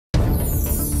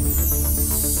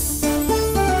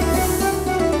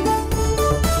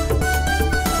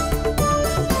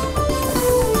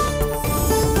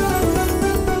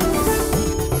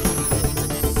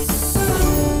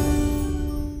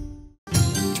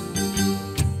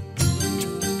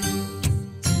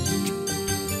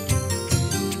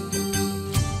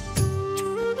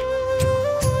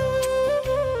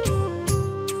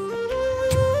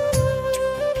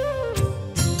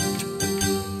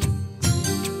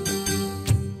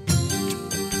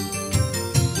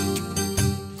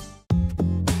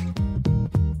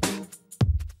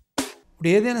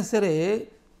ఇప్పుడు ఏదైనా సరే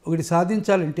ఒకటి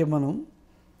సాధించాలంటే మనం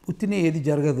ఉత్తినే ఏది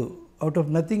జరగదు, అవుట్ ఆఫ్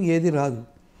నథింగ్ ఏది రాదు,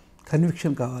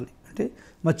 కన్విక్షన్ కావాలి. అంటే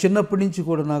మా చిన్నప్పటి నుంచి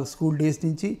కూడా నాకు స్కూల్ డేస్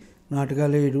నుంచి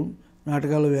నాటకాలు వేయడం,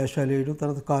 నాటకాల్లో వేషాలు వేయడం,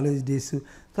 తర్వాత కాలేజ్ డేస్,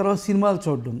 తర్వాత సినిమాలు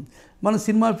చూడడం. మనం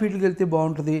సినిమా ఫీల్డ్కి వెళ్తే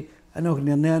బాగుంటుంది అని ఒక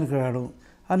నిర్ణయానికి రావడం.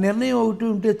 ఆ నిర్ణయం ఒకటి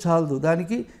ఉంటే చాలదు,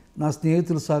 దానికి నా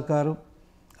స్నేహితుల సహకారం,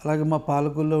 అలాగే మా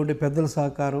పాలకుల్లో ఉండే పెద్దల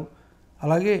సహకారం,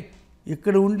 అలాగే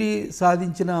ఇక్కడ ఉండి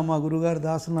సాధించిన మా గురుగారు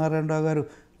దాసనారాయణరావు గారు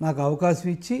నాకు అవకాశం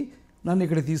ఇచ్చి నన్ను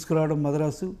ఇక్కడ తీసుకురావడం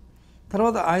మద్రాసు.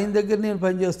 తర్వాత ఆయన దగ్గర నేను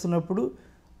పనిచేస్తున్నప్పుడు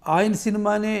ఆయన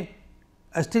సినిమానే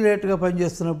అసిస్టెంట్గా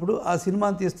పనిచేస్తున్నప్పుడు ఆ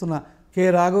సినిమాని తీస్తున్న కె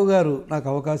రాఘవ్ గారు నాకు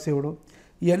అవకాశం ఇవ్వడం,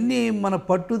 ఇవన్నీ మన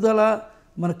పట్టుదల,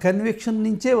 మన కన్విక్షన్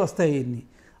నుంచే వస్తాయి. ఇన్ని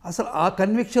అసలు ఆ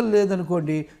కన్విక్షన్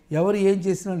లేదనుకోండి ఎవరు ఏం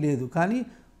చేసినా లేదు. కానీ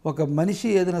ఒక మనిషి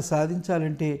ఏదైనా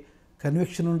సాధించాలంటే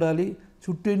కన్విక్షన్ ఉండాలి,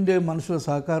 చుట్టూ ఉండే మనుషుల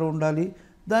సహకారం ఉండాలి,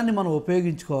 దాన్ని మనం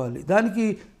ఉపయోగించుకోవాలి. దానికి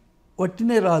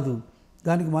వట్టినే రాదు,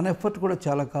 దానికి మన ఎఫర్ట్ కూడా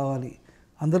చాలా కావాలి.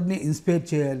 అందరినీ ఇన్స్పైర్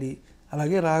చేయాలి.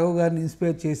 అలాగే రాఘవ్ గారిని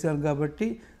ఇన్స్పైర్ చేశాను కాబట్టి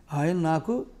ఆయన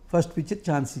నాకు ఫస్ట్ పిక్చర్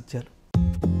ఛాన్స్ ఇచ్చారు.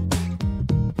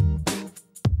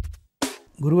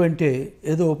 గురువు అంటే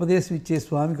ఏదో ఉపదేశం ఇచ్చే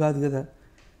స్వామి కాదు కదా,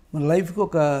 మన లైఫ్కి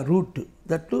ఒక రూట్,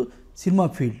 దట్టు సినిమా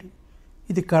ఫీల్డ్.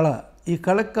 ఇది కళ. ఈ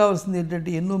కళకు కావాల్సింది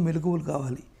ఏంటంటే ఎన్నో మెలకువలు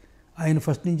కావాలి. ఆయన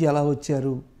ఫస్ట్ నుంచి ఎలా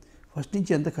వచ్చారు, ఫస్ట్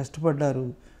నుంచి ఎంత కష్టపడ్డారు,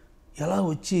 ఎలా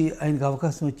వచ్చి ఆయనకు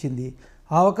అవకాశం వచ్చింది,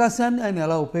 ఆ అవకాశాన్ని ఆయన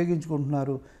ఎలా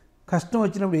ఉపయోగించుకుంటున్నారు, కష్టం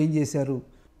వచ్చినప్పుడు ఏం చేశారు,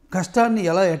 కష్టాన్ని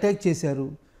ఎలా అటాక్ చేశారు,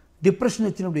 డిప్రెషన్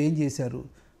వచ్చినప్పుడు ఏం చేశారు,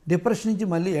 డిప్రెషన్ నుంచి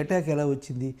మళ్ళీ అటాక్ ఎలా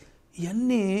వచ్చింది,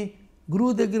 ఇవన్నీ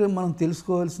గురువు దగ్గర మనం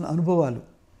తెలుసుకోవాల్సిన అనుభవాలు.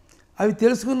 అవి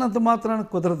తెలుసుకున్నంత మాత్రాన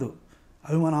కుదరదు,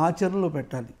 అవి మన ఆచరణలో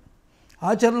పెట్టాలి.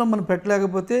 ఆచరణలో మనం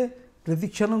పెట్టలేకపోతే ప్రతి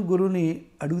క్షణం గురువుని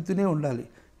అడుగుతూనే ఉండాలి.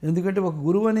 ఎందుకంటే ఒక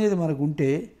గురువు అనేది మనకు ఉంటే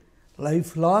లైఫ్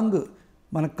లాంగ్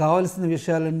మనకు కావాల్సిన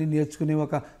విషయాలన్నీ నేర్చుకునే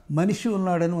ఒక మనిషి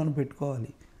ఉన్నాడని మనం పెట్టుకోవాలి.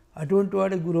 అటువంటి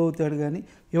వాడే గురువు అవుతాడు. కానీ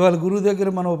ఇవాళ గురువు దగ్గర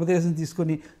మనం ఉపదేశం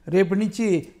తీసుకొని రేపటి నుంచి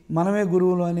మనమే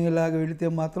గురువులు అనేలాగా వెళితే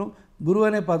మాత్రం గురువు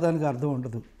అనే పదానికి అర్థం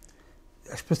ఉండదు.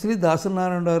 ఎస్పెషలీ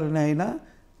దాసనారాయణరావు అని ఆయన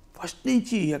ఫస్ట్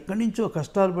నుంచి ఎక్కడి నుంచో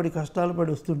కష్టాలు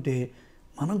పడి వస్తుంటే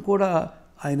మనం కూడా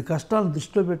ఆయన కష్టాలను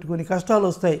దృష్టిలో పెట్టుకొని కష్టాలు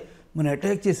వస్తాయి మనం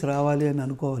అటాక్ చేసి రావాలి అని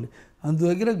అనుకోవాలి.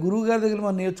 అందుదగ్గర గురువు గారి దగ్గర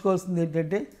మనం నేర్చుకోవాల్సింది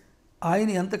ఏంటంటే ఆయన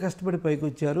ఎంత కష్టపడి పైకి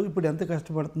వచ్చారు, ఇప్పుడు ఎంత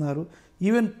కష్టపడుతున్నారు,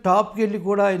 ఈవెన్ టాప్కి వెళ్ళి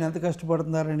కూడా ఆయన ఎంత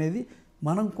కష్టపడుతున్నారు అనేది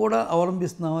మనం కూడా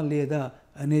అవలంబిస్తున్నామా లేదా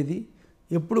అనేది.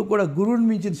 ఎప్పుడు కూడా గురువుని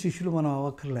మించిన శిష్యులు మనం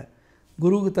అవ్వక్కర్లే,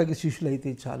 గురువుకు తగ్గ శిష్యులు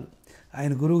అయితే చాలు.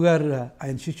 ఆయన గురువుగారు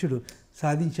ఆయన శిష్యుడు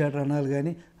సాధించాడు అనాలి.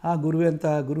 కానీ ఆ గురువు ఎంత,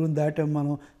 గురువుని దాటాం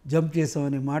మనం, జంప్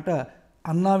చేసామనే మాట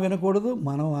అన్నా వినకూడదు,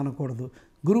 మనం అనకూడదు.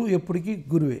 గురువు ఎప్పటికీ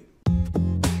గురువే.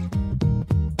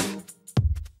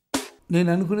 నేను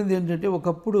అనుకునేది ఏంటంటే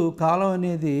ఒకప్పుడు కాలం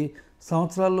అనేది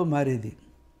సంవత్సరాల్లో మారేది,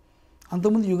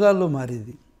 అంతకుముందు యుగాల్లో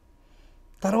మారేది,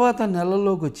 తర్వాత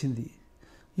నెలల్లోకి వచ్చింది,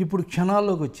 ఇప్పుడు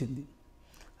క్షణాల్లోకి వచ్చింది.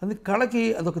 అందుకే కళకి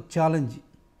అదొక ఛాలెంజ్.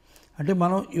 అంటే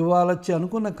మనం ఇవాళ వచ్చి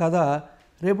అనుకున్న కథ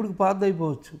రేపటికి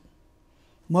పాతదైపోవచ్చు,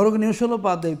 మరొక నిమిషంలో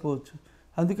పాతదైపోవచ్చు.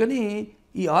 అందుకని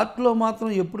ఈ ఆర్ట్లో మాత్రం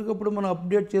ఎప్పటికప్పుడు మనం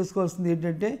అప్డేట్ చేసుకోవాల్సింది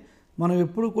ఏంటంటే మనం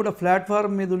ఎప్పుడు కూడా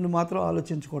ప్లాట్ఫామ్ మీద ఉండి మాత్రం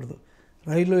ఆలోచించకూడదు,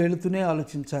 రైల్లో వెళుతూనే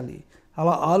ఆలోచించాలి.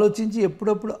 అలా ఆలోచించి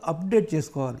ఎప్పుడప్పుడు అప్డేట్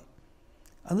చేసుకోవాలి.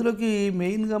 అందులోకి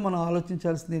మెయిన్గా మనం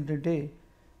ఆలోచించాల్సింది ఏంటంటే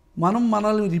మనం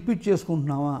మనల్ని రిపీట్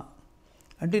చేసుకుంటున్నామా.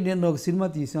 అంటే నేను ఒక సినిమా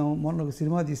తీసాం, మొన్న ఒక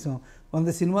సినిమా తీసాం,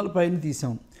 100 సినిమాల పైన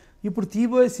తీసాం. ఇప్పుడు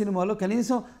తీబోయే సినిమాలో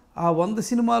కనీసం ఆ 100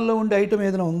 సినిమాల్లో ఉండే ఐటమ్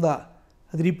ఏదైనా ఉందా,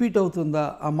 అది రిపీట్ అవుతుందా,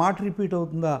 ఆ మాట రిపీట్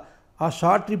అవుతుందా, ఆ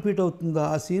షార్ట్ రిపీట్ అవుతుందా,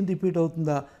 ఆ సీన్ రిపీట్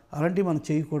అవుతుందా, అలాంటివి మనం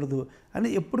చేయకూడదు అని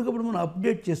ఎప్పటికప్పుడు మనం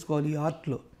అప్డేట్ చేసుకోవాలి. ఈ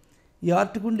ఆర్ట్లో, ఈ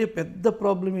ఆర్ట్కి ఉండే పెద్ద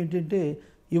ప్రాబ్లం ఏంటంటే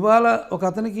ఇవాళ ఒక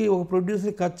అతనికి ఒక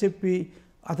ప్రొడ్యూసర్ కథ చెప్పి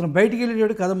అతను బయటికి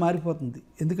వెళ్ళేటప్పుడు కథ మారిపోతుంది.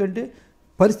 ఎందుకంటే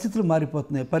పరిస్థితులు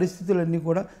మారిపోతున్నాయి, పరిస్థితులన్నీ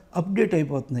కూడా అప్డేట్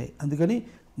అయిపోతున్నాయి. అందుకని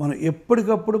మనం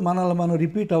ఎప్పటికప్పుడు మనల్ని మనం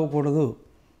రిపీట్ అవ్వకూడదు.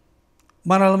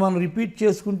 మనల్ని మనం రిపీట్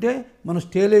చేసుకుంటే మనం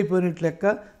స్టేల్ అయిపోయినట్టు లెక్క,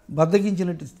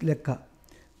 బద్దగించినట్టు లెక్క.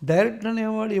 డైరెక్టర్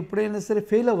అనేవాడు ఎప్పుడైనా సరే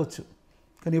ఫెయిల్ అవ్వచ్చు,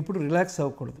 కానీ ఎప్పుడు రిలాక్స్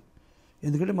అవ్వకూడదు.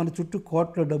 ఎందుకంటే మన చుట్టూ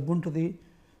కోట్ల డబ్బు ఉంటుంది,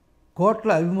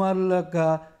 కోట్ల అభిమానుల యొక్క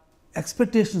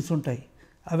ఎక్స్పెక్టేషన్స్ ఉంటాయి.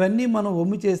 అవన్నీ మనం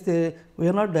ఒమ్మి చేస్తే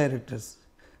వీఆర్ నాట్ డైరెక్టర్స్.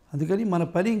 అందుకని మన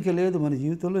పని ఇంకా లేదు మన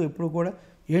జీవితంలో. ఎప్పుడు కూడా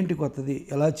ఏంటి కొత్తది,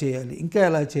 ఎలా చేయాలి, ఇంకా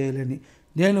ఎలా చేయాలని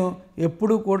నేను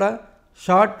ఎప్పుడు కూడా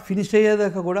షార్ట్ ఫినిష్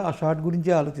అయ్యేదాకా కూడా ఆ షార్ట్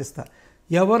గురించే ఆలోచిస్తా.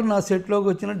 ఎవరు నా సెట్లోకి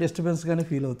వచ్చినా డిస్టర్బెన్స్గానే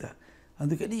ఫీల్ అవుతా.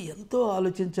 అందుకని ఎంతో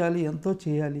ఆలోచించాలి, ఎంతో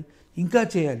చేయాలి, ఇంకా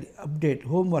చేయాలి. అప్డేట్,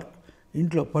 హోంవర్క్,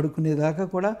 ఇంట్లో పడుకునేదాకా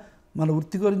కూడా మన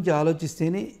వృత్తి గురించి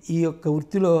ఆలోచిస్తేనే ఈ యొక్క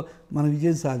వృత్తిలో మనం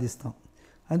విజయం సాధిస్తాం.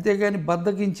 అంతేగాని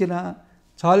బద్దకించిన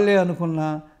చాలే అనుకున్నా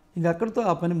ఇంక అక్కడితో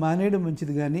ఆ పని మానేయడం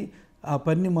మంచిది. కానీ ఆ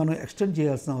పనిని మనం ఎక్స్టెండ్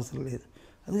చేయాల్సిన అవసరం లేదు.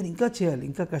 అందుకని ఇంకా చేయాలి,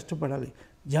 ఇంకా కష్టపడాలి.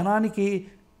 జనానికి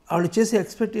వాళ్ళు చేసే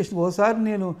ఎక్స్పెక్టేషన్. ఒకసారి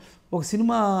నేను ఒక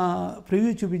సినిమా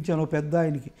ప్రివ్యూ చూపించాను పెద్ద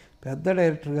ఆయనకి, పెద్ద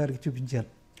డైరెక్టర్ గారికి చూపించాను.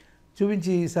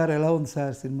 చూపించి సార్ ఎలా ఉంది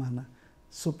సార్ సినిమా అన్న,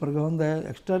 సూపర్గా ఉందా,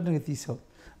 ఎక్స్ట్రాడినరీగా తీసావు.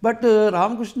 బట్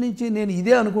రామకృష్ణ నుంచి నేను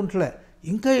ఇదే అనుకుంటలే,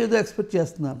 ఇంకా ఏదో ఎక్స్పెక్ట్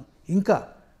చేస్తున్నాను.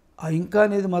 ఇంకా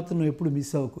అనేది మాత్రం నువ్వు ఎప్పుడు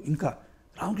మిస్ అవ్వకు. ఇంకా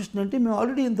రామకృష్ణ అంటే మేము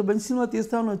ఆల్రెడీ ఇంత మంచి సినిమా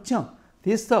తీస్తామని వచ్చాం,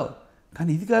 తీస్తావు,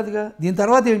 కానీ ఇది కాదుగా, దీని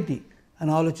తర్వాత ఏంటి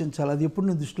అని ఆలోచించాలి. అది ఎప్పుడు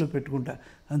నేను దృష్టిలో పెట్టుకుంటా.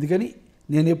 అందుకని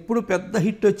నేను ఎప్పుడు పెద్ద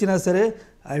హిట్ వచ్చినా సరే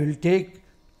I will take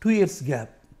 2 years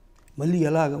gap. మళ్ళీ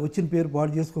ఎలాగ వచ్చిన పేరు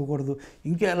పాడు చేసుకోకూడదు,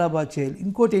 ఇంకా ఎలా బాగా చేయాలి,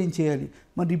 ఇంకోటి ఏం చేయాలి,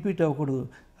 మరి రిపీట్ అవ్వకూడదు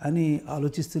అని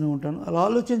ఆలోచిస్తూనే ఉంటాను. అలా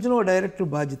ఆలోచించడం ఒక డైరెక్టర్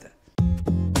బాధ్యత.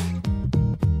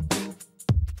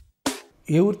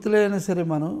 ఏ వృత్తిలో అయినా సరే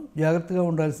మనం జాగ్రత్తగా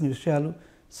ఉండాల్సిన విషయాలు,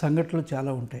 సంఘటనలు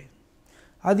చాలా ఉంటాయి.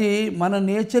 అది మన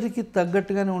నేచర్కి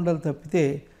తగ్గట్టుగానే ఉండాలి తప్పితే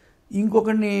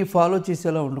ఇంకొకరిని ఫాలో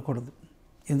చేసేలా ఉండకూడదు.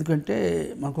 ఎందుకంటే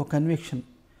మనకు ఒక కన్విక్షన్,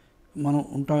 మనం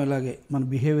ఉంటాం ఇలాగే, మన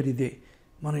బిహేవియర్ ఇదే,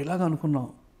 మనం ఇలాగ అనుకున్నాం,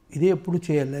 ఇదే ఎప్పుడు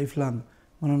చేయాలి లైఫ్ లాంగ్,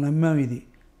 మనం నమ్మాం ఇది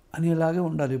అనేలాగే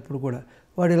ఉండాలి ఎప్పుడు కూడా.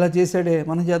 వాడు ఇలా చేశాడే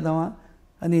మనం చేద్దామా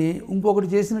అని ఇంకొకటి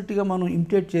చేసినట్టుగా మనం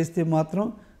ఇమిటేట్ చేస్తే మాత్రం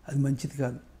అది మంచిది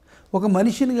కాదు. ఒక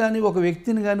మనిషిని కానీ, ఒక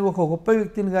వ్యక్తిని కానీ, ఒక గొప్ప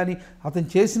వ్యక్తిని కానీ, అతను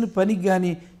చేసిన పనికి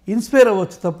కానీ ఇన్స్పైర్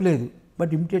అవ్వచ్చు, తప్పలేదు,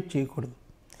 బట్ ఇమిటేట్ చేయకూడదు.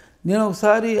 నేను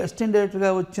ఒకసారి అసిస్టెంట్ డైరెక్టర్గా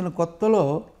వచ్చిన కొత్తలో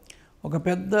ఒక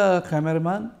పెద్ద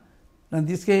కెమెరామ్యాన్ నన్ను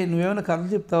తీసుకెళ్ళి నువ్వేమైనా కథలు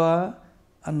చెప్తావా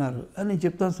అన్నారు. అని నేను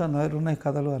చెప్తాను సార్, నా దగ్గర ఉన్నాయి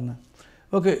కథలు అన్నా.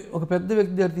 ఓకే, ఒక పెద్ద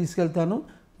వ్యక్తి దగ్గర తీసుకెళ్తాను,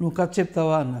 నువ్వు కథ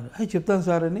చెప్తావా అన్నారు. అది చెప్తాను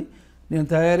సార్ అని నేను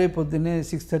తయారై పొద్దున్నే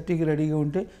 6:30కి రెడీగా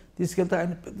ఉంటే తీసుకెళ్తా.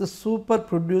 ఆయన పెద్ద సూపర్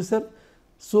ప్రొడ్యూసర్,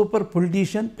 సూపర్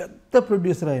పొలిటీషియన్, పెద్ద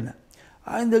ప్రొడ్యూసర్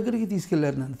ఆయన దగ్గరికి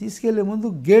తీసుకెళ్ళారు. నన్ను తీసుకెళ్లే ముందు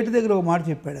గేట్ దగ్గర ఒక మాట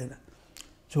చెప్పాడు ఆయన,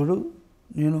 చూడు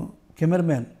నేను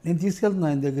కెమెరామ్యాన్, నేను తీసుకెళ్తున్నా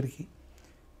ఆయన దగ్గరికి,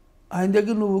 ఆయన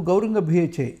దగ్గర నువ్వు గౌరవంగా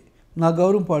బిహేవ్ చేయి, నా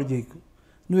గౌరవం పాడు చేయకు,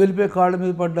 నువ్వు వెళ్ళిపోయి కాళ్ళ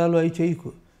మీద పడ్డాలు అవి చేయకు,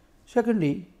 సెకండ్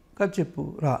కథ చెప్పు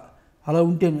రా, అలా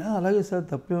ఉంటేనే అలాగే సార్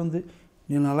తప్పే ఉంది,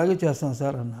 నేను అలాగే చేస్తాను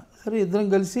సార్ అన్న. సరే ఇద్దరం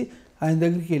కలిసి ఆయన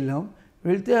దగ్గరికి వెళ్ళాం.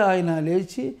 వెళ్తే ఆయన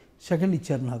లేచి సెకండ్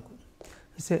ఇచ్చారు నాకు.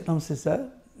 నమస్తే సార్,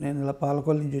 నేను ఇలా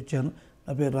పాలకొల్లు నుంచి వచ్చాను,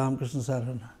 నా పేరు రామకృష్ణ సార్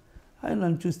అన్న. ఆయన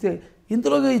నన్ను చూస్తే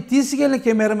ఇంతలోగా తీసుకెళ్ళిన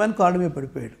కెమెరామ్యాన్ కాళ్ళ మీద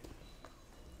పడిపోయాడు.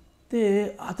 అయితే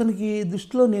అతనికి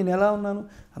దృష్టిలో నేను ఎలా ఉన్నాను,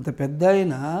 అంత పెద్ద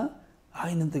ఆయన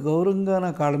ఇంత గౌరవంగా నా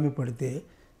కాళ్ళ మీద పడితే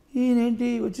ఈయనేంటి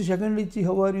వచ్చి సెకండ్ ఇచ్చి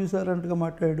హౌ ఆర్ యూ సార్ అంటగా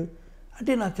మాట్లాడాడు.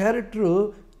 అంటే నా క్యారెక్టరు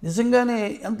నిజంగానే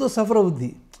ఎంతో సఫర్ అవుద్ది.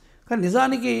 కానీ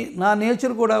నిజానికి నా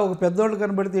నేచర్ కూడా ఒక పెద్దవాళ్ళు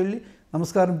కనబడితే వెళ్ళి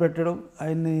నమస్కారం పెట్టడం,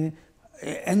 ఆయన్ని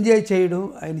ఎంజాయ్ చేయడం,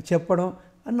 ఆయన చెప్పడం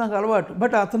అని నాకు అలవాటు.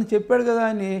 బట్ అతను చెప్పాడు కదా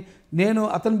అని నేను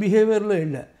అతని బిహేవియర్లో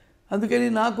వెళ్ళా. అందుకని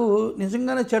నాకు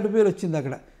నిజంగానే చెడ్డ పేరు వచ్చింది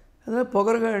అక్కడ. అదే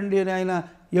పొగరుగా అండి అని ఆయన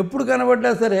ఎప్పుడు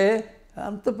కనబడ్డా సరే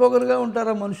అంత పొగరుగా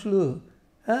ఉంటారా మనుషులు,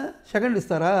 సెకండ్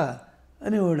ఇస్తారా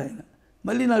అనేవాడు ఆయన.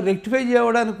 మళ్ళీ నాకు రెక్టిఫై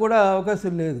చేయడానికి కూడా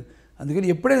అవకాశం లేదు. అందుకని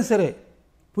ఎప్పుడైనా సరే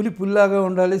పులిలాగా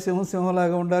ఉండాలి,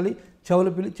 సింహంలాగా ఉండాలి,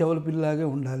 చెవుల పిల్లిలాగా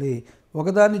ఉండాలి.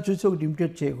 ఒకదాన్ని చూసి ఒకటి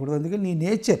ఇమిటేట్ చేయకూడదు. అందుకని నీ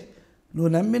నేచర్,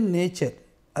 నువ్వు నమ్మిన నేచర్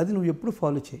అది నువ్వు ఎప్పుడు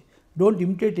ఫాలో చేయి. Don't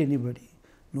imitate anybody.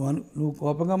 నువ్వు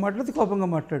కోపంగా మాట్లాడితే కోపంగా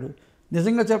మాట్లాడు,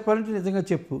 నిజంగా చెప్పాలంటే నిజంగా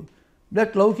చెప్పు,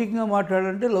 లేకపోతే లౌకికంగా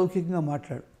మాట్లాడాలంటే లౌకికంగా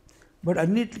మాట్లాడు. బట్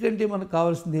అన్నిటికంటే మనకు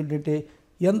కావాల్సింది ఏంటంటే,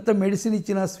 ఎంత మెడిసిన్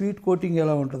ఇచ్చినా స్వీట్ కోటింగ్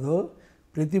ఎలా ఉంటుందో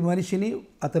ప్రతి మనిషిని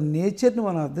అతని నేచర్ని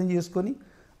మనం అర్థం చేసుకొని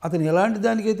అతను ఎలాంటి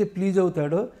దానికైతే ప్లీజ్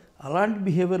అవుతాడో అలాంటి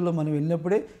బిహేవియర్లో మనం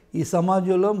వెళ్ళినప్పుడే ఈ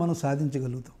సమాజంలో మనం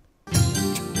సాధించగలుగుతాం.